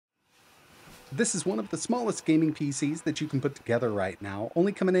This is one of the smallest gaming PCs that you can put together right now,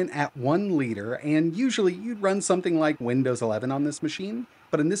 only coming in at 1 liter, and usually you'd run something like Windows 11 on this machine,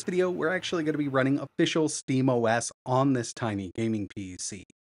 but in this video we're actually going to be running official SteamOS on this tiny gaming PC.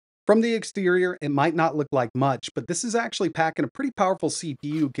 From the exterior, it might not look like much, but this is actually packing a pretty powerful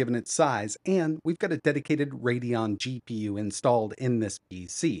CPU given its size, and we've got a dedicated Radeon GPU installed in this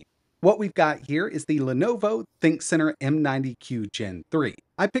PC. What we've got here is the Lenovo Thinkcenter M90Q Gen 3.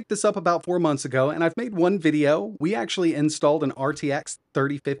 I picked this up about 4 months ago, and I've made one video. We actually installed an RTX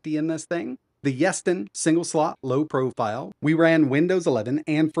 3050 in this thing. The Yeston single slot low profile. We ran Windows 11,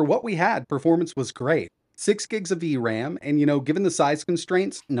 and for what we had, performance was great. 6 gigs of VRAM, and given the size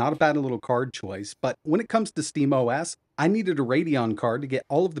constraints, not a bad little card choice. But when it comes to SteamOS, I needed a Radeon card to get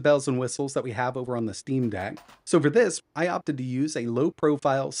all of the bells and whistles that we have over on the Steam Deck. So for this, I opted to use a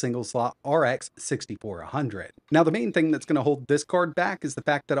low-profile single-slot RX 6400. Now the main thing that's going to hold this card back is the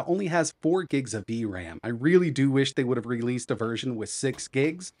fact that it only has 4 gigs of VRAM. I really do wish they would have released a version with 6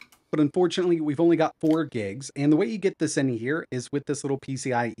 gigs. But unfortunately, we've only got 4 gigs, and the way you get this in here is with this little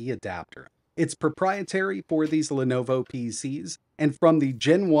PCIe adapter. It's proprietary for these Lenovo PCs, and from the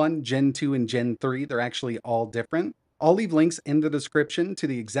Gen 1, Gen 2, and Gen 3, they're actually all different. I'll leave links in the description to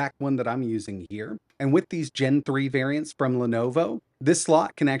the exact one that I'm using here. And with these Gen 3 variants from Lenovo, this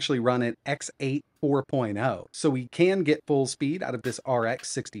slot can actually run at X8 4.0, so we can get full speed out of this RX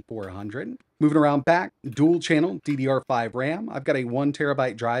 6400. Moving around back, dual channel DDR5 RAM. I've got a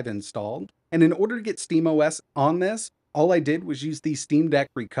 1TB drive installed, and in order to get SteamOS on this, all I did was use the Steam Deck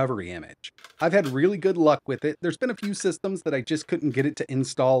recovery image. I've had really good luck with it. There's been a few systems that I just couldn't get it to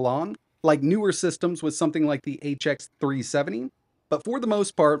install on, like newer systems with something like the HX370, but for the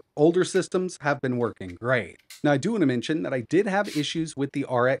most part, older systems have been working great. Now I do want to mention that I did have issues with the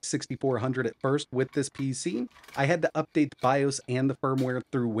RX 6400 at first with this PC. I had to update the BIOS and the firmware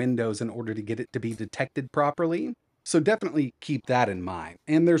through Windows in order to get it to be detected properly. So definitely keep that in mind.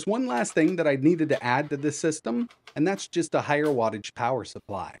 And there's one last thing that I needed to add to this system, and that's just a higher wattage power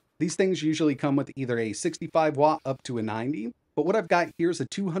supply. These things usually come with either a 65 watt up to a 90, but what I've got here is a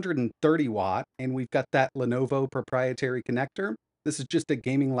 230 watt, and we've got that Lenovo proprietary connector. This is just a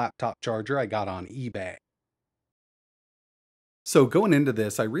gaming laptop charger I got on eBay. So going into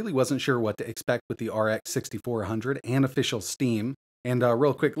this, I really wasn't sure what to expect with the RX 6400 and official Steam. And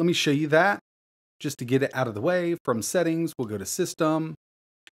real quick, let me show you that. Just to get it out of the way, from settings, we'll go to System,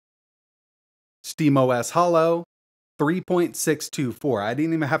 SteamOS Holo, 3.624. I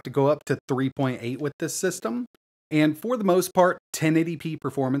didn't even have to go up to 3.8 with this system. And for the most part, 1080p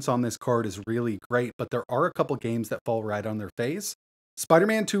performance on this card is really great, but there are a couple games that fall right on their face.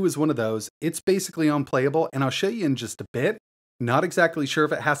 Spider-Man 2 is one of those. It's basically unplayable, and I'll show you in just a bit. Not exactly sure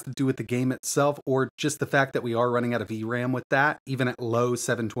if it has to do with the game itself or just the fact that we are running out of VRAM with that, even at low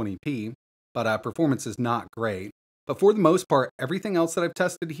 720p. But performance is not great. But for the most part, everything else that I've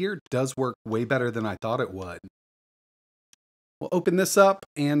tested here does work way better than I thought it would. We'll open this up,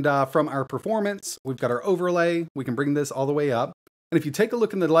 and from our performance, we've got our overlay. We can bring this all the way up. And if you take a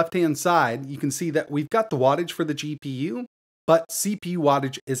look on the left-hand side, you can see that we've got the wattage for the GPU, but CPU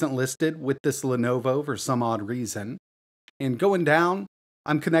wattage isn't listed with this Lenovo for some odd reason. And going down,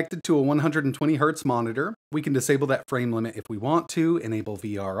 I'm connected to a 120 Hz monitor. We can disable that frame limit if we want to, enable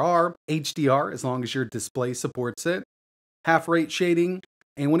VRR, HDR as long as your display supports it, half rate shading,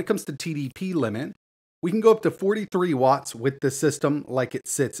 and when it comes to TDP limit, we can go up to 43 watts with this system like it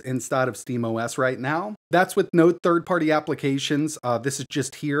sits inside of SteamOS right now. That's with no third-party applications. This is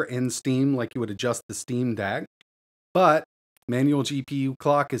just here in Steam like you would adjust the Steam Deck. But manual GPU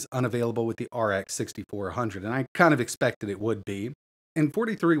clock is unavailable with the RX 6400, and I kind of expected it would be. And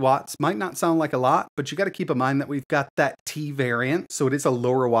 43 watts might not sound like a lot, but you got to keep in mind that we've got that T variant, so it is a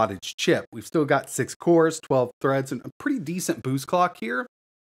lower wattage chip. We've still got 6 cores, 12 threads, and a pretty decent boost clock here.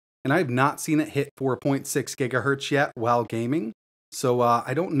 And I have not seen it hit 4.6 gigahertz yet while gaming. So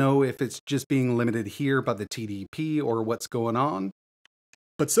I don't know if it's just being limited here by the TDP or what's going on.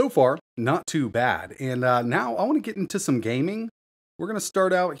 But so far, not too bad. And now I want to get into some gaming. We're going to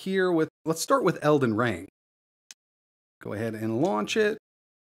start out here with, let's start with Elden Ring. Go ahead and launch it.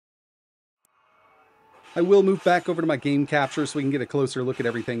 I will move back over to my game capture so we can get a closer look at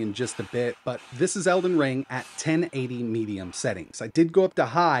everything in just a bit, but this is Elden Ring at 1080 medium settings. I did go up to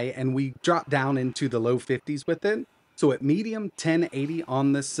high and we dropped down into the low 50s with it. So at medium 1080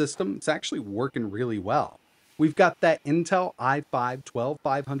 on this system, it's actually working really well. We've got that Intel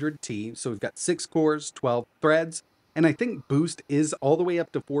i5-12500T, so we've got 6 cores, 12 threads, and I think boost is all the way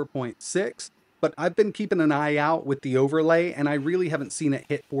up to 4.6. But I've been keeping an eye out with the overlay, and I really haven't seen it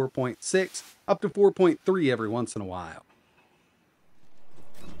hit 4.6, up to 4.3 every once in a while.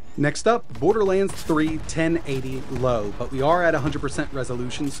 Next up, Borderlands 3 1080 low, but we are at 100%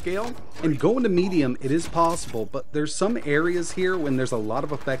 resolution scale. And going to medium, it is possible, but there's some areas here when there's a lot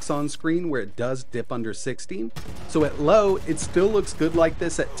of effects on screen where it does dip under 60. So at low, it still looks good like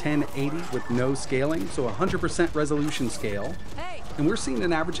this at 1080 with no scaling, so 100% resolution scale. And we're seeing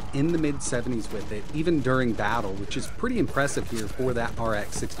an average in the mid 70s with it, even during battle, which is pretty impressive here for that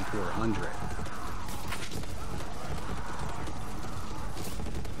RX 6400.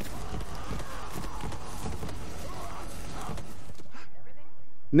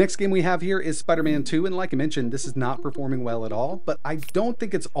 Next game we have here is Spider-Man 2, and like I mentioned, this is not performing well at all, but I don't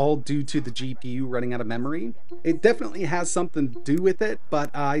think it's all due to the GPU running out of memory. It definitely has something to do with it, but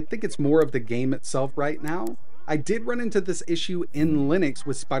I think it's more of the game itself right now. I did run into this issue in Linux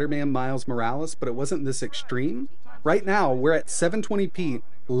with Spider-Man Miles Morales, but it wasn't this extreme. Right now, we're at 720p,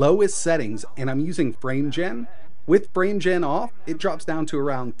 lowest settings, and I'm using frame gen. With frame gen off, it drops down to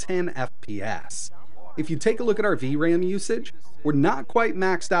around 10 FPS. If you take a look at our VRAM usage, we're not quite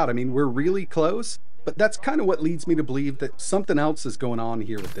maxed out. I mean, we're really close, but that's kind of what leads me to believe that something else is going on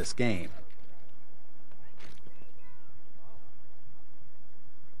here with this game.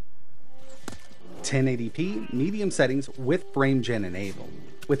 (1080p) medium settings with frame gen enabled.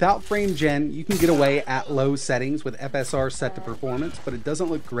 Without frame gen, you can get away at low settings with FSR set to performance, but it doesn't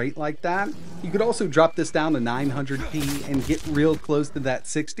look great like that. You could also drop this down to 900p and get real close to that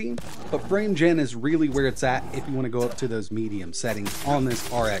 60, but frame gen is really where it's at if you want to go up to those medium settings on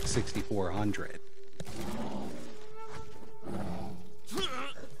this RX 6400.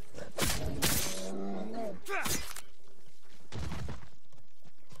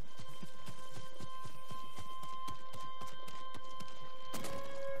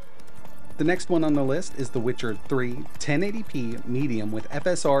 The next one on the list is The Witcher 3 1080p medium with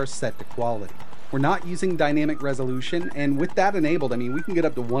FSR set to quality. We're not using dynamic resolution, and with that enabled, I mean, we can get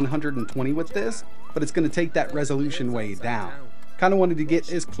up to 120 with this, but it's going to take that resolution way down. Kind of wanted to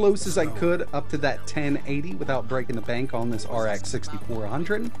get as close as I could up to that 1080 without breaking the bank on this RX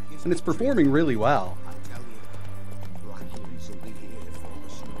 6400, and it's performing really well.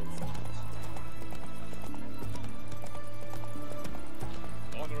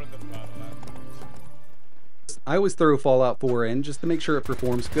 I always throw Fallout 4 in just to make sure it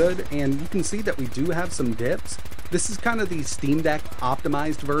performs good, and you can see that we do have some dips. This is kind of the Steam Deck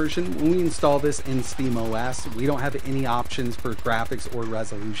optimized version. When we install this in SteamOS, we don't have any options for graphics or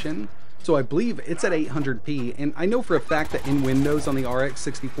resolution. So I believe it's at 800p, and I know for a fact that in Windows on the RX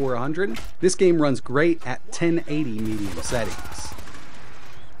 6400, this game runs great at 1080 medium settings.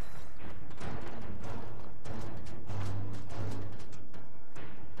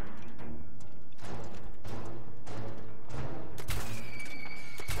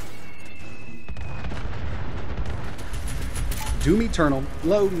 Doom Eternal,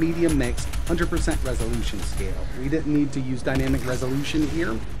 low, medium mix, 100% resolution scale. We didn't need to use dynamic resolution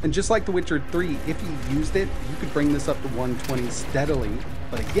here, and just like The Witcher 3, if you used it, you could bring this up to 120 steadily,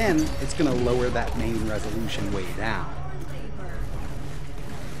 but again, it's going to lower that main resolution way down.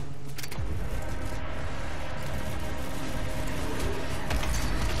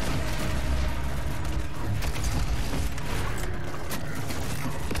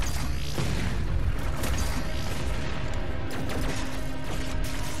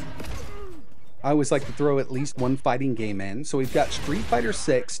 I always like to throw at least one fighting game in. So we've got Street Fighter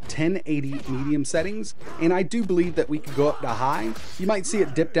 6 1080 medium settings, and I do believe that we could go up to high. You might see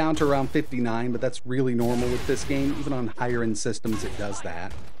it dip down to around 59, but that's really normal with this game. Even on higher end systems it does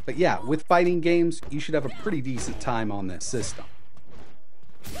that. But yeah, with fighting games, you should have a pretty decent time on this system.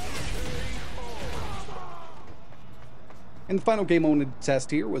 And the final game I wanted to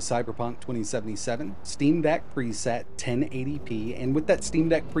test here was Cyberpunk 2077, Steam Deck preset 1080p, and with that Steam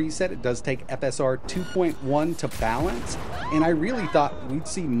Deck preset it does take FSR 2.1 to balance, and I really thought we'd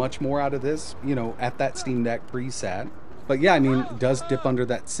see much more out of this, you know, at that Steam Deck preset. But yeah, I mean, it does dip under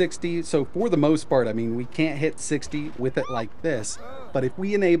that 60, so for the most part, I mean, we can't hit 60 with it like this, but if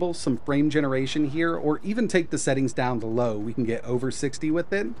we enable some frame generation here, or even take the settings down to low, we can get over 60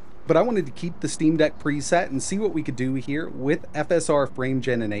 with it. But I wanted to keep the Steam Deck preset and see what we could do here with FSR frame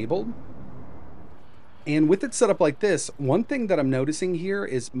gen enabled. And with it set up like this, one thing that I'm noticing here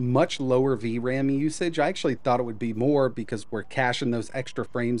is much lower VRAM usage. I actually thought it would be more because we're caching those extra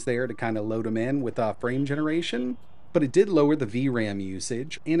frames there to kind of load them in with frame generation. But it did lower the VRAM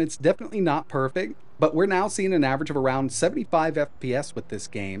usage, and it's definitely not perfect, but we're now seeing an average of around 75 FPS with this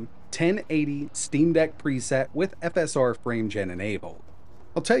game, 1080 Steam Deck preset with FSR frame gen enabled.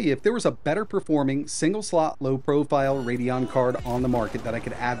 I'll tell you, if there was a better performing single slot low profile Radeon card on the market that I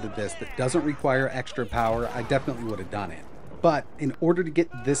could add to this that doesn't require extra power, I definitely would have done it. But in order to get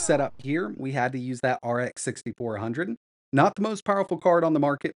this setup here, we had to use that RX 6400. Not the most powerful card on the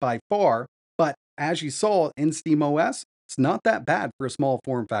market by far, but as you saw in SteamOS, it's not that bad for a small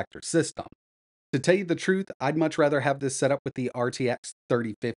form factor system. To tell you the truth, I'd much rather have this set up with the RTX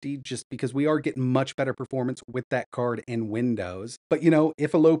 3050 just because we are getting much better performance with that card in Windows. But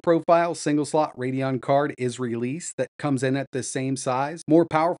if a low profile single slot Radeon card is released that comes in at the same size, more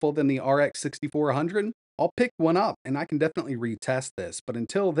powerful than the RX 6400, I'll pick one up and I can definitely retest this. But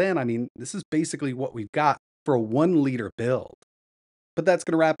until then, this is basically what we've got for a 1 liter build. But that's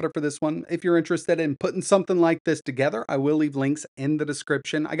going to wrap it up for this one. If you're interested in putting something like this together, I will leave links in the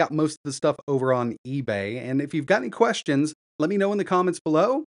description. I got most of the stuff over on eBay. And if you've got any questions, let me know in the comments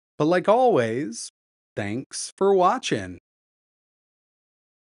below. But like always, thanks for watching.